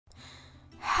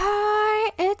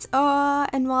Hi, it's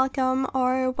and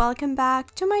welcome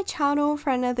back to my channel for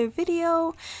another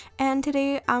video. And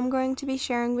today I'm going to be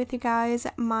sharing with you guys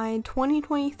my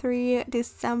 2023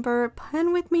 December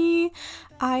plan with me.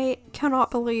 I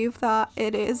cannot believe that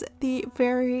it is the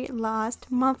very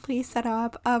last monthly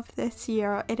setup of this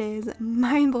year. It is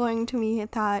mind-blowing to me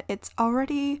that it's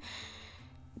already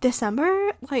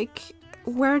December. Like,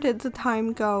 where did the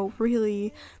time go,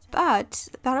 really? But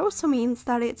that also means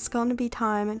that it's going to be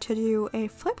time to do a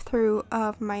flip through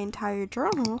of my entire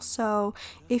journal. So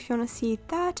if you want to see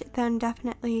that, then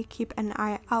definitely keep an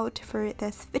eye out for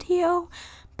this video.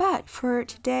 But for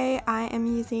today, I am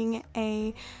using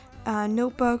a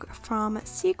notebook from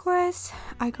Sequest.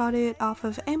 I got it off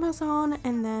of Amazon,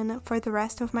 and then for the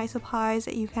rest of my supplies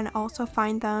you can also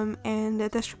find them in the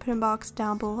description box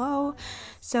down below,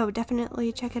 so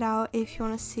definitely check it out if you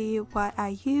want to see what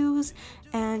I use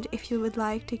and if you would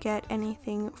like to get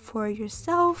anything for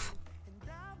yourself.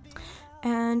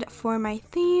 And for my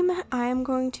theme, I am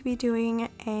going to be doing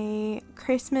a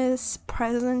Christmas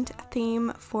present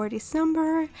theme for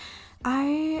December.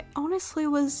 I honestly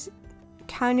was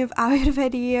kind of out of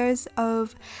ideas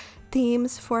of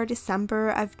themes for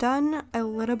December. I've done a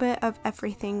little bit of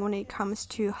everything when it comes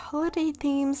to holiday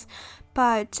themes,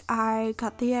 but I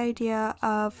got the idea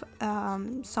of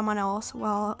someone else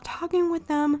while talking with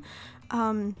them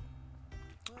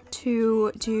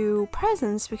to do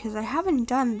presents, because I haven't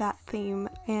done that theme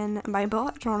in my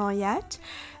bullet journal yet.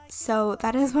 So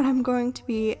that is what I'm going to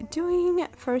be doing.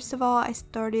 First of all, I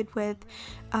started with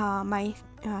my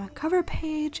cover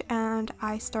page, and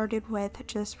I started with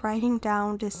just writing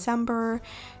down December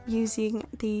using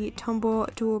the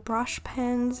Tombow dual brush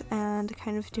pens and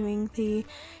kind of doing the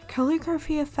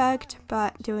calligraphy effect,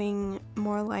 but doing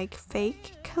more like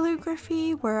fake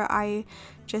calligraphy where I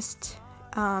just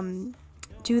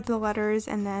do the letters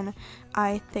and then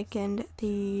I thickened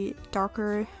the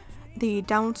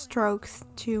downstrokes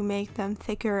to make them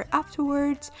thicker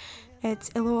afterwards.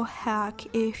 It's a little hack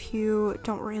if you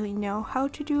don't really know how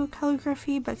to do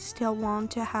calligraphy but still want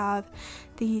to have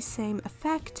the same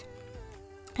effect.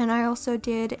 And I also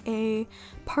did a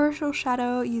partial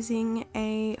shadow using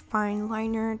a fine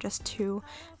liner just to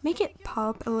make it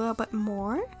pop a little bit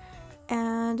more.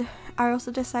 And I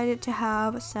also decided to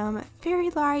have some fairy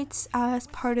lights as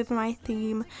part of my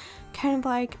theme, kind of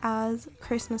like as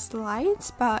Christmas lights,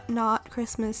 but not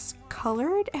Christmas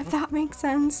colored, if that makes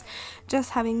sense.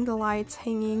 Just having the lights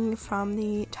hanging from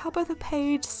the top of the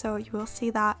page, so you will see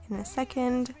that in a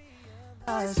second.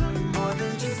 More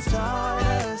than just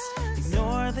stardust.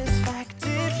 Ignore this fact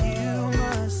if you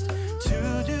must,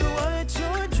 to do what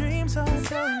your dreams are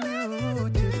telling you to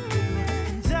do.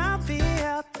 And I'll be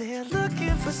out there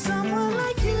looking for someone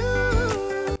like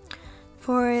you.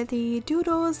 For the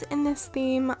doodles in this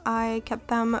theme, I kept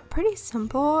them pretty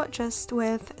simple, just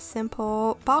with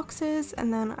simple boxes,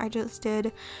 and then I just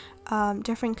did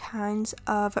different kinds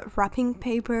of wrapping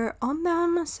paper on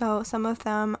them. So some of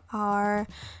them are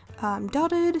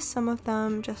dotted, some of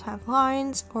them just have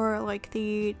lines, or like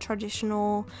the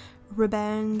traditional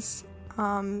ribbons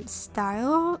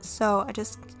style. So I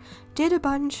just did a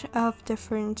bunch of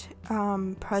different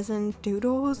present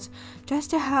doodles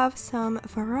just to have some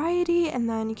variety. And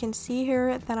then you can see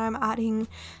here that I'm adding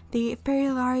the fairy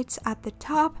lights at the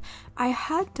top. I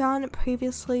had done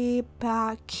previously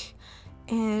back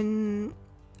in,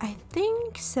 I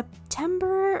think,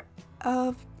 September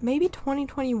of maybe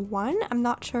 2021, I'm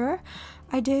not sure.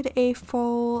 I did a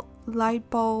full light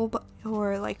bulb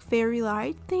or like fairy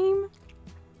light theme,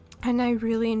 and I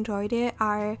really enjoyed it.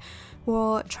 I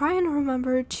will try and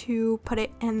remember to put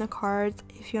it in the cards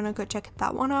if you want to go check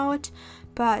that one out.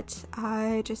 But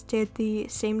I just did the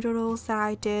same doodles that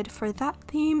I did for that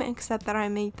theme, except that I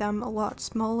made them a lot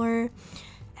smaller.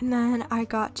 And then I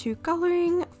got to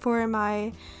coloring. For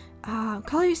my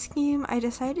color scheme, I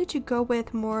decided to go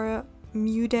with more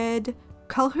muted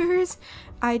colors.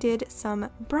 I did some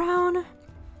brown,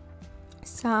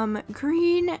 some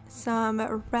green, some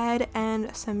red,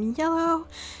 and some yellow,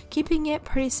 keeping it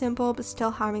pretty simple but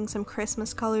still having some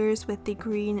Christmas colors with the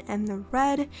green and the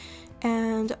red.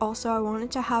 And also I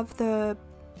wanted to have the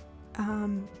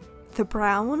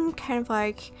brown kind of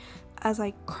like as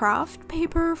like craft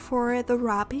paper for the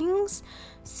wrappings.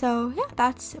 So yeah,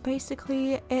 that's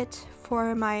basically it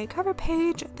for my cover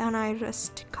page. Then I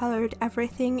just colored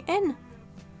everything in.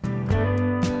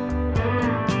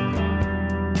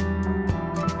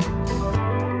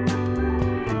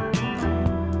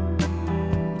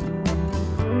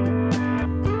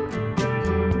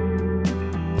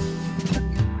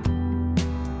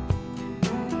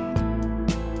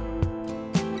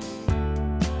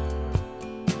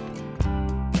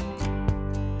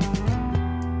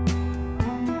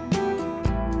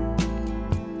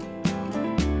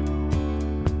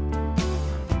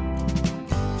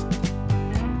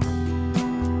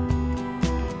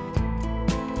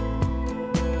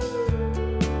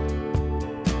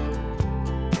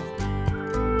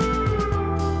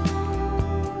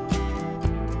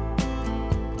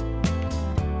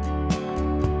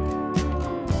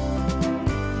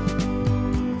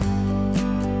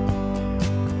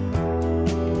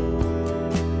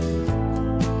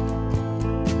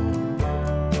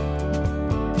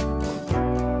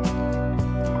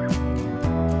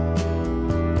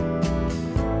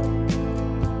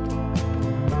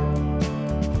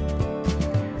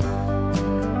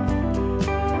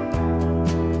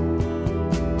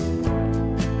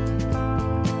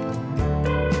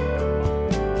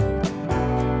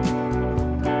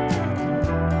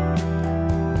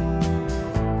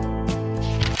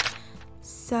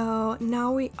 So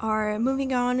now we are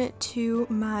moving on to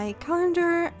my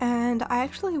calendar, and I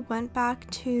actually went back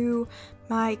to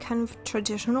my kind of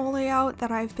traditional layout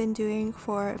that I've been doing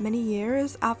for many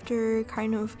years after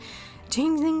kind of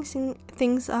changing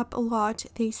things up a lot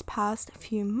these past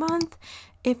few months.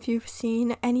 If you've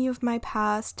seen any of my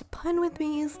past plan with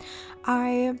me's,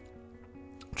 I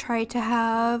try to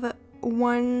have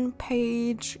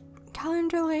one-page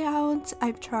calendar layouts.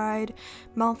 I've tried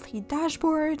monthly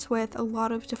dashboards with a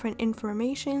lot of different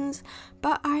informations,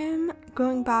 but I am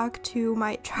going back to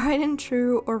my tried and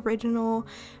true original,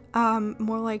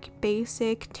 more like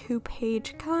basic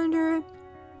 2-page calendar.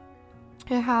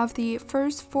 I have the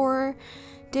first 4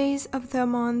 days of the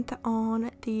month on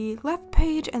the left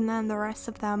page and then the rest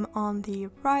of them on the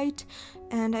right,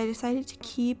 and I decided to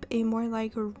keep a more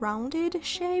like rounded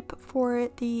shape for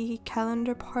the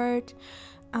calendar part,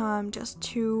 just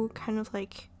to kind of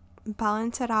like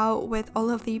balance it out with all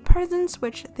of the presents,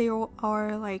 which they all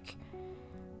are like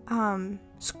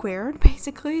squared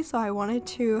basically, so I wanted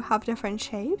to have different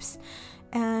shapes,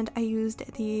 and I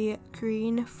used the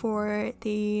green for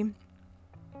the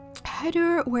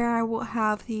header where I will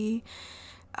have the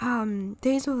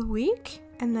days of the week,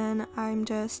 and then I'm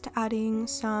just adding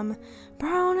some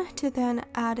brown to then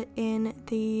add in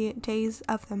the days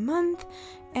of the month,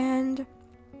 and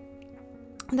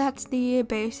that's the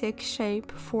basic shape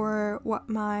for what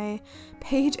my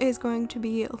page is going to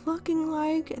be looking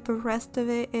like. The rest of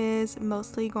it is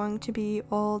mostly going to be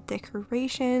all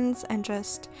decorations and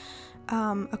just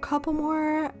a couple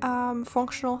more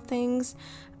functional things.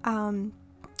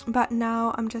 But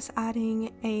now I'm just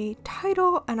adding a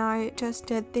title, and I just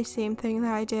did the same thing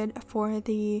that I did for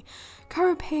the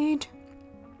cover page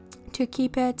to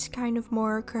keep it kind of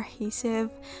more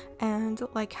cohesive and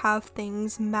like have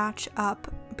things match up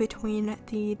between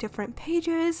the different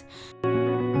pages.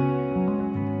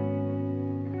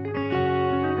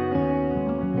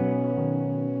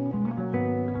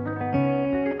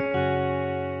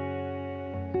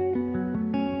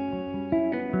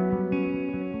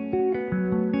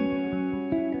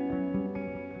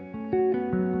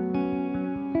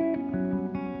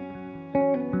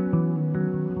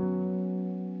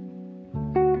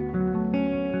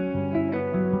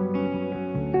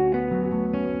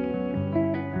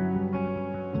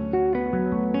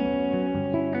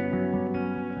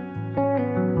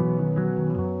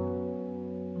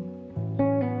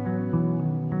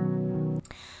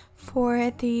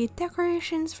 For the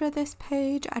decorations for this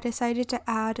page, I decided to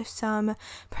add some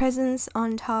presents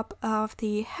on top of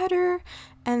the header,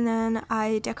 and then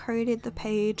I decorated the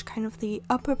page, kind of the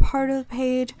upper part of the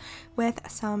page, with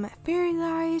some fairy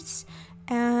lights,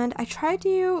 and I tried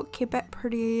to keep it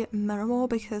pretty minimal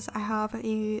because I have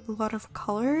a lot of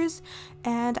colors,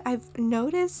 and I've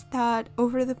noticed that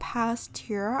over the past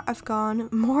year I've gone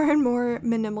more and more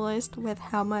minimalist with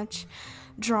how much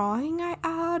drawing I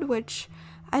add, which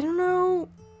I don't know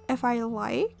if I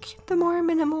like the more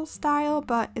minimal style,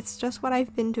 but it's just what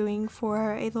I've been doing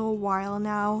for a little while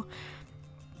now.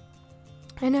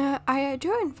 And I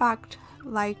do in fact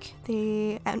like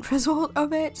the end result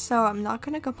of it, so I'm not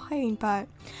gonna complain, but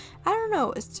I don't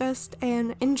know, it's just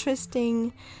an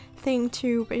interesting thing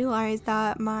to realize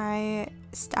that my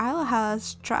style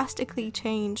has drastically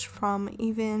changed from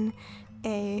even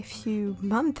a few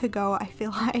months ago, I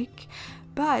feel like.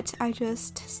 But I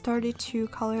just started to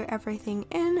color everything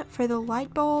in. For the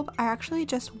light bulb, I actually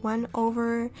just went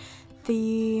over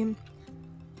the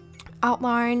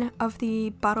outline of the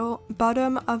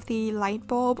bottom of the light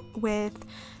bulb with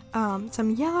some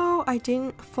yellow. I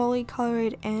didn't fully color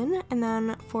it in, and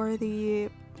then for the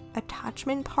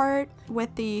attachment part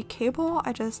with the cable,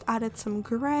 I just added some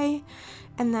gray,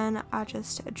 and then I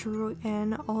just drew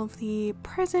in all of the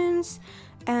presents.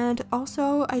 And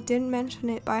also, I didn't mention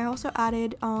it, but I also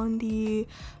added on the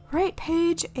right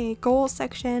page a goal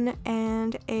section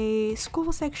and a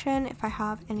school section if I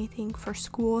have anything for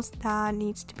schools that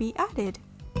needs to be added.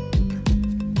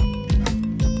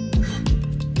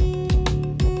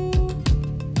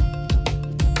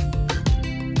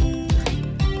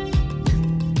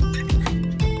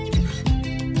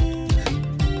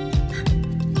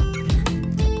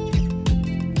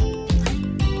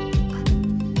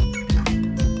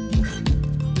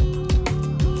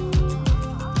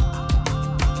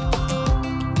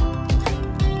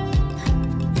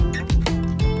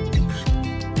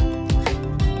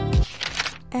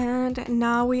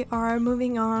 we are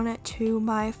moving on to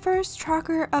my first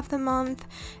tracker of the month,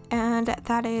 and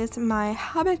that is my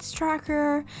habits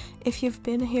tracker. If you've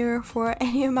been here for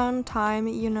any amount of time,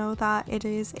 you know that it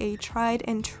is a tried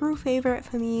and true favorite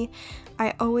for me.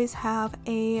 I always have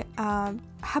a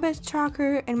habits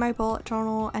tracker in my bullet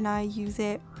journal and I use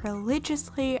it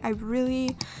religiously. I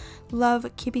really love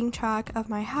keeping track of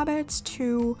my habits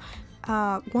to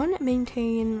one,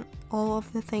 maintain all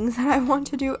of the things that I want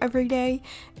to do every day.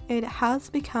 It has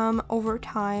become over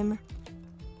time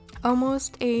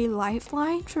almost a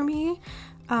lifeline for me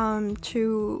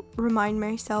to remind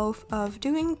myself of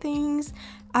doing things.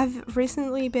 I've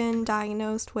recently been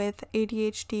diagnosed with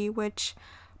ADHD, which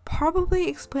probably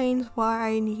explains why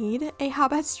I need a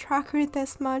habits tracker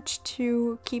this much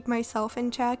to keep myself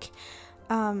in check.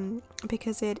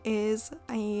 Because it is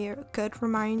a good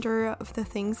reminder of the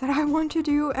things that I want to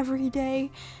do every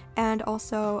day, and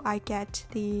also I get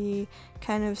the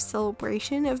kind of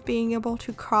celebration of being able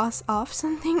to cross off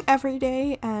something every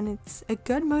day, and it's a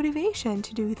good motivation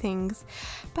to do things.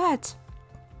 But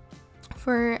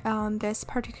for this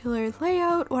particular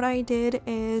layout, what I did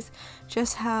is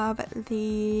just have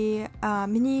the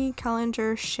mini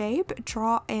calendar shape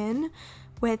draw in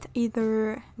with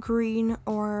either green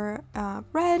or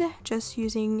red, just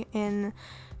using in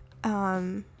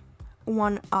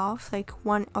one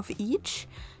of each.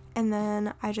 And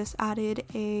then I just added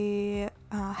a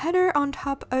header on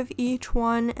top of each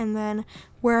one, and then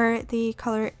where the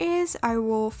color is, I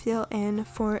will fill in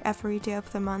for every day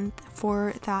of the month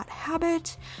for that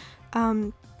habit.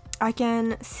 I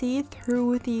can see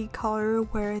through the color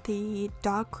where the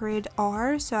dot grid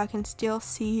are, so I can still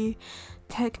see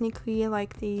technically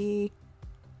like the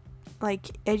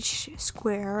edge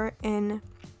square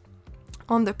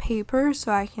on the paper,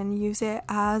 so I can use it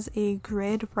as a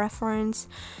grid reference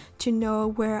to know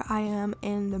where I am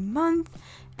in the month.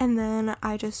 And then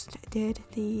I just did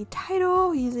the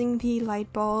title using the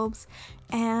light bulbs,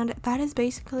 and that is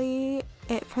basically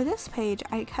it for this page.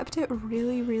 I kept it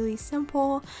really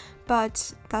simple,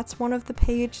 but that's one of the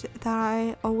pages that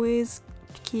I always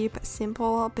keep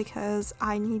simple because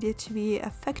I need it to be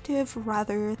effective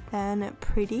rather than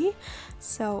pretty.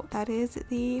 So that is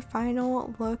the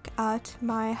final look at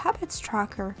my habits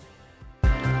tracker.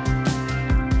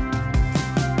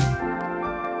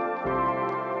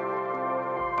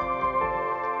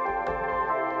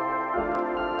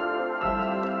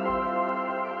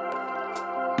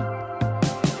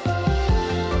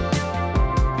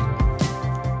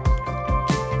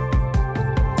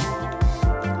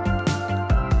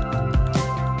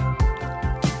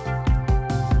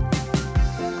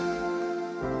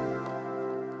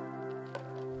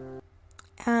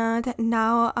 And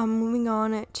now I'm moving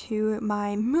on to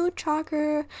my mood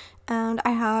tracker, and I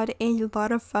had a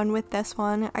lot of fun with this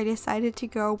one. I decided to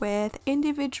go with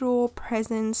individual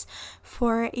presents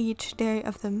for each day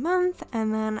of the month,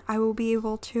 and then I will be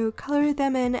able to color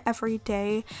them in every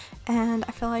day, and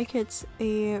I feel like it's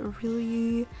a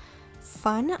really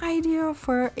fun idea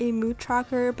for a mood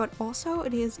tracker, but also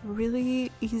it is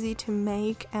really easy to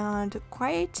make and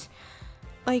quite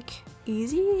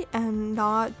easy, and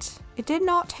it did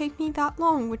not take me that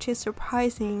long, which is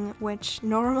surprising, which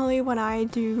normally when I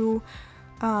do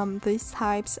these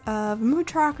types of mood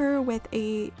tracker with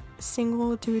a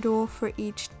single doodle for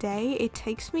each day, it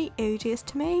takes me ages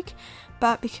to make.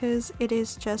 But because it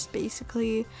is just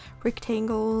basically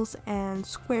rectangles and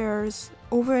squares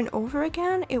over and over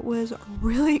again, it was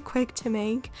really quick to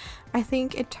make. I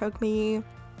think it took me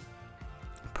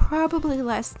probably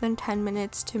less than 10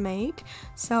 minutes to make,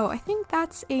 so I think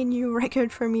that's a new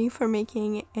record for me for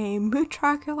making a mood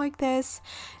tracker like this,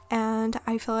 and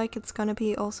I feel like it's gonna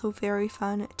be also very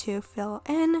fun to fill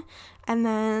in. And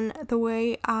then the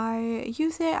way I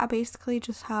use it, I basically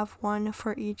just have one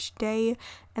for each day,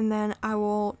 and then I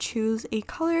will choose a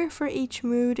color for each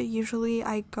mood. Usually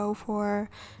I go for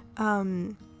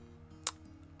kind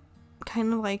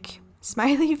of like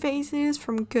smiley faces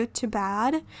from good to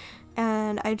bad,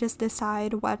 and I just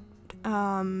decide what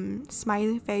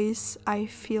smiley face I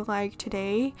feel like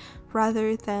today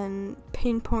rather than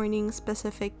pinpointing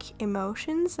specific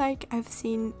emotions like I've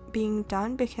seen being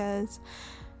done, because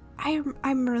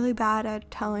I'm really bad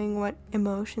at telling what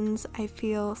emotions I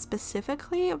feel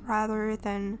specifically rather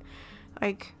than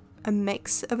like a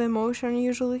mix of emotion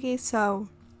usually. So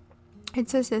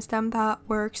it's a system that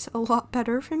works a lot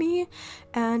better for me.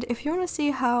 And if you want to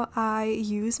see how I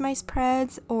use my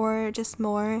spreads or just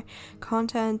more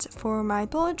content for my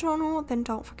bullet journal, then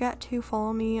don't forget to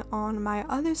follow me on my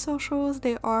other socials.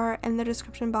 They are in the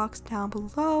description box down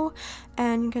below,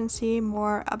 and you can see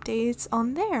more updates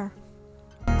on there.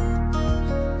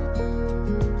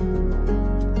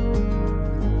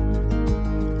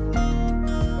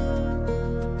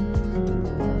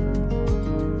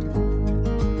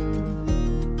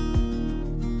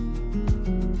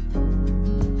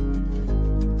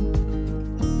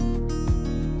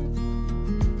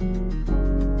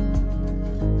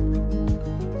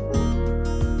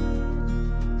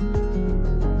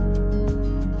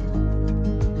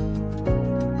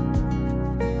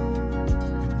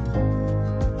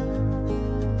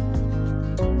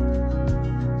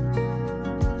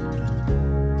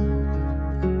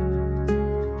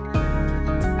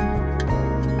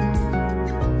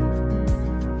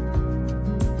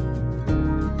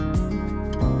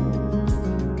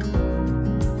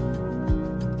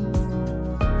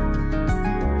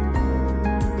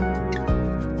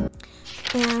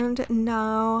 And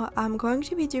now I'm going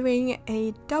to be doing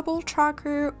a double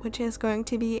tracker, which is going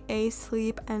to be a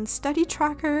sleep and study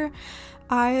tracker.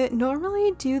 I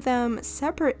normally do them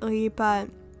separately, but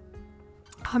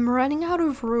I'm running out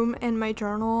of room in my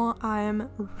journal. I'm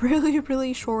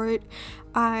really short.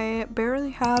 I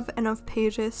barely have enough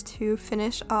pages to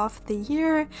finish off the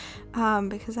year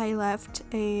because I left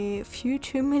a few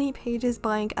too many pages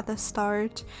blank at the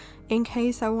start in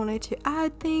case I wanted to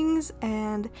add things,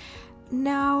 and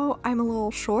now I'm a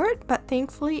little short, but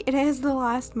thankfully it is the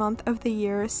last month of the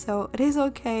year, so it is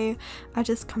okay. I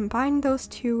just combined those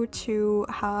two to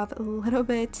have a little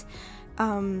bit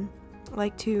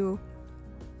to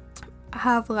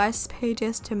have less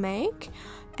pages to make,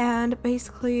 and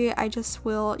basically I just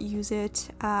will use it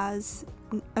as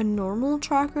a normal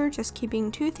tracker, just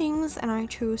keeping two things, and I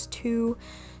chose two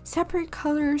separate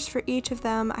colors for each of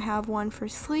them. I have one for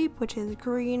sleep, which is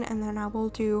green, and then I will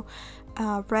do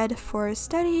red for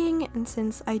studying, and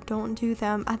since I don't do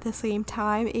them at the same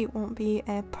time, it won't be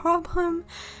a problem.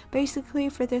 Basically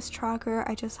for this tracker,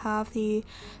 I just have the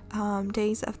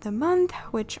days of the month,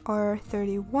 which are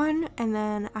 31, and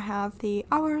then I have the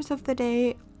hours of the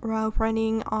day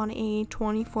running on a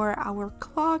 24-hour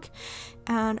clock,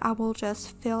 and I will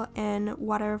just fill in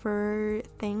whatever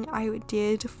thing I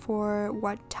did for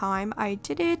what time I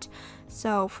did it.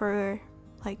 So for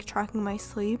like tracking my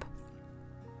sleep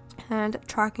and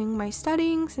tracking my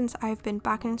studying, since I've been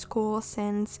back in school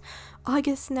since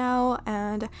August now,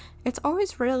 and it's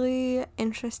always really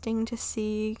interesting to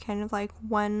see kind of like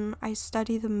when I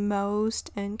study the most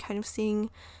and kind of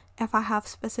seeing if I have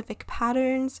specific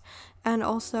patterns, and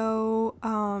also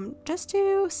just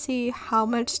to see how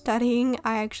much studying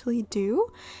I actually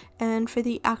do. And for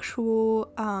the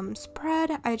actual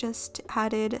spread, I just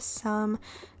added some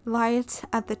lights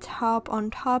at the top on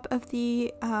top of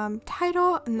the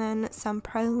title, and then some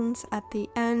presents at the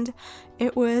end.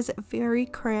 It was very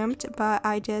cramped, but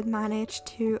I did manage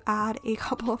to add a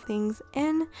couple of things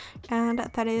in, and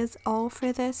that is all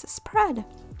for this spread.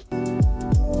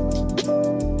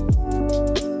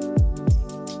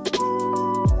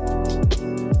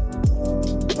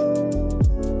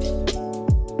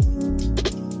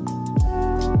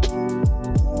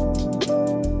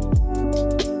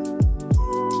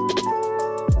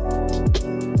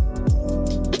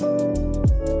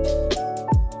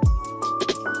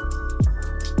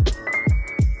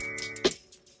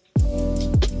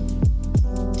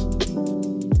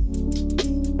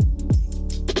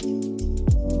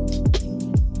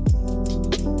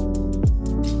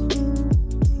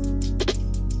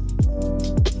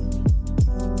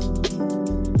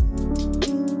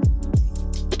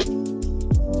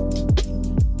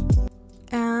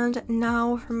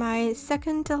 Now for my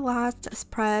second to last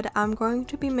spread, I'm going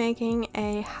to be making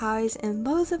a highs and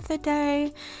lows of the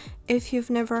day. If you've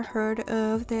never heard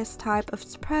of this type of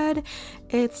spread,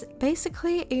 it's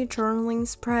basically a journaling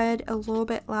spread, a little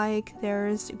bit like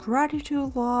there's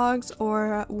gratitude logs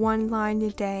or one line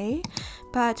a day.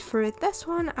 But for this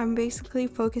one, I'm basically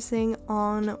focusing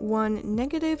on one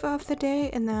negative of the day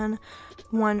and then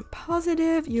one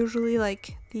positive, usually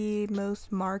like the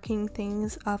most marking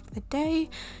things of the day.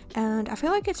 And I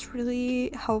feel like it's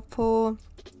really helpful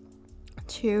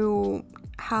to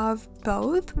have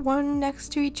both one next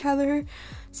to each other,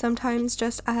 sometimes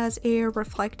just as a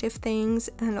reflective things,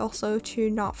 and also to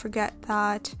not forget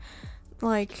that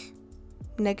like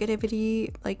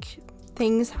negativity, like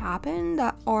things happen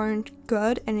that aren't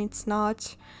good, and it's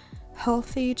not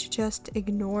healthy to just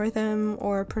ignore them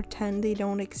or pretend they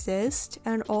don't exist.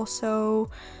 And also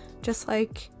just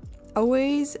like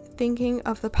always thinking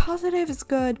of the positive is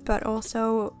good, but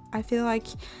also I feel like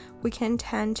we can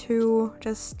tend to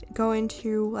just go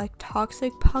into like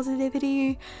toxic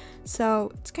positivity,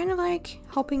 so it's kind of like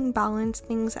helping balance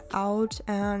things out,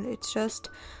 and it's just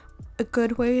a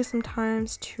good way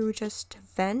sometimes to just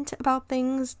vent about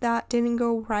things that didn't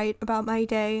go right about my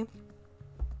day.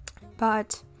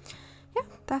 But yeah,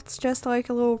 that's just like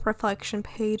a little reflection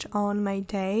page on my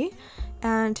day.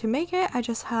 And to make it, I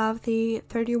just have the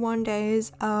 31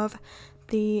 days of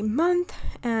the month,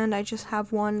 and I just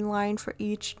have one line for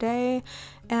each day,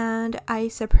 and I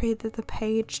separated the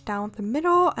page down the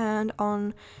middle, and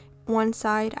on one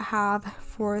side I have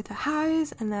for the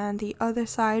highs and then the other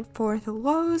side for the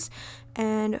lows,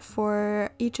 and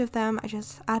for each of them I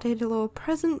just added a little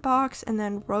present box and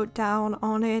then wrote down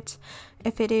on it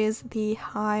if it is the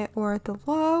high or the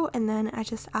low, and then I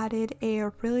just added a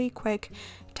really quick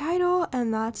title,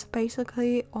 and that's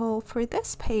basically all for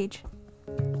this page.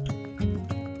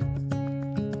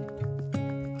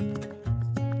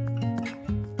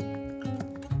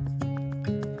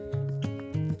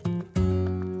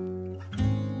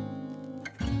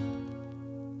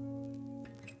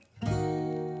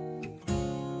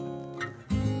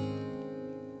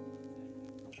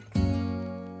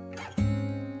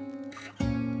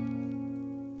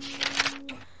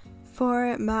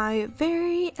 for my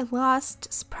very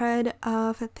last spread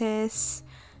of this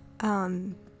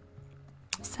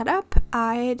setup,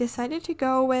 I decided to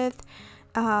go with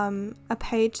a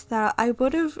page that I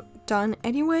would have done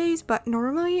anyways, but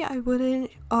normally I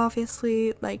wouldn't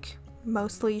obviously like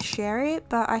mostly share it,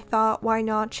 but I thought why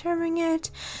not sharing it.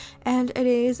 And it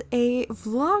is a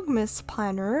Vlogmas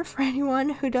planner. For anyone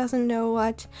who doesn't know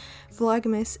what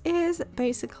Vlogmas is,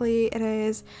 basically it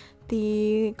is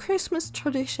the Christmas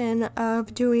tradition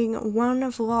of doing one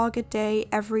vlog a day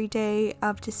every day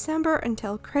of December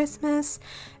until Christmas,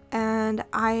 and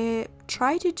I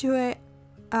tried to do it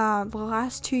the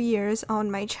last 2 years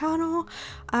on my channel.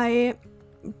 I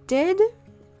did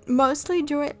mostly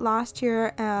do it last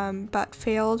year, but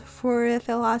failed for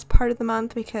the last part of the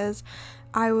month because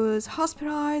I was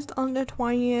hospitalized on the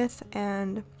 20th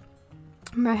and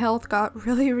my health got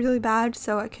really bad,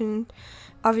 so I couldn't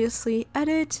obviously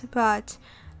edit, but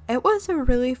it was a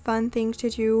really fun thing to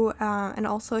do, and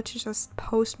also to just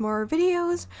post more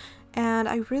videos, and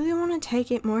I really want to take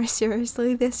it more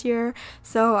seriously this year,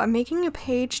 so I'm making a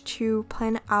page to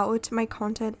plan out my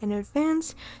content in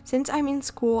advance. Since I'm in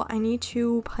school, I need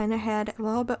to plan ahead a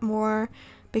little bit more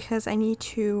because I need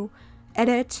to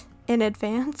edit in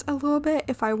advance a little bit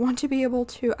if I want to be able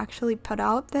to actually put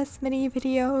out this many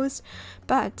videos,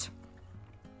 but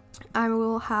I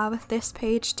will have this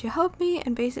page to help me,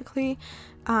 and basically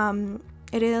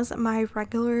it is my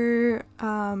regular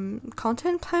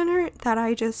content planner that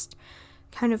I just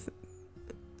kind of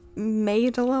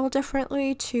made a little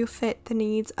differently to fit the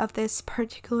needs of this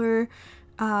particular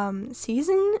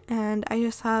season. And I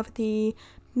just have the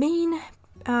main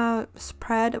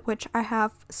spread, which I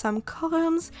have some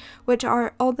columns, which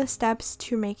are all the steps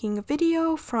to making a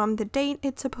video, from the date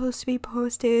it's supposed to be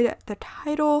posted, the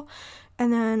title,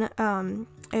 and then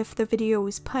if the video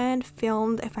is planned,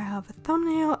 filmed, if I have a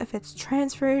thumbnail, if it's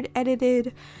transferred,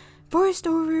 edited, voiced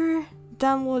over,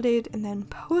 downloaded, and then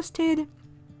posted.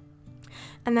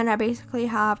 And then I basically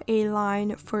have a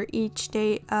line for each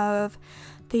day of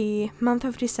the month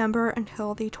of December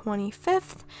until the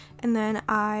 25th, and then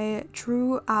I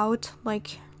drew out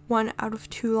like 1 out of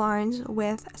 2 lines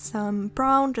with some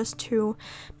brown just to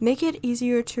make it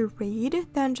easier to read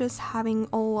than just having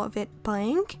all of it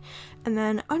blank. And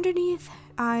then underneath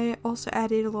I also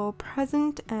added a little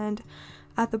present, and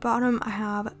at the bottom I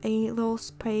have a little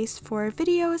space for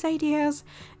videos ideas,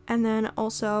 and then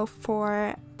also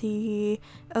for a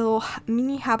little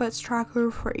mini habits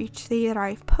tracker for each day that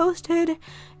I've posted,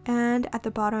 and at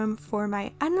the bottom for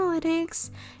my analytics.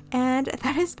 And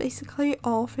that is basically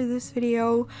all for this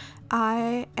video.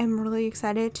 I am really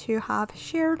excited to have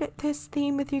shared this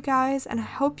theme with you guys, and I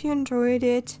hope you enjoyed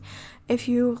it. If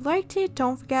you liked it,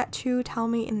 don't forget to tell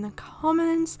me in the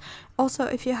comments. Also,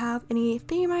 if you have any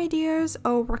theme ideas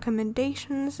or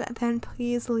recommendations, then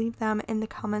please leave them in the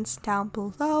comments down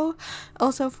below.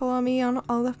 Also, follow me on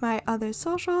all of my other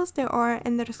socials. They are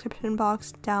in the description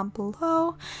box down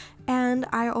below. And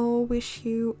I will wish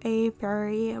you a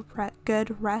very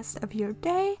good rest of your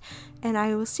day, and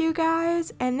I will see you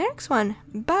guys in the next one.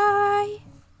 Bye!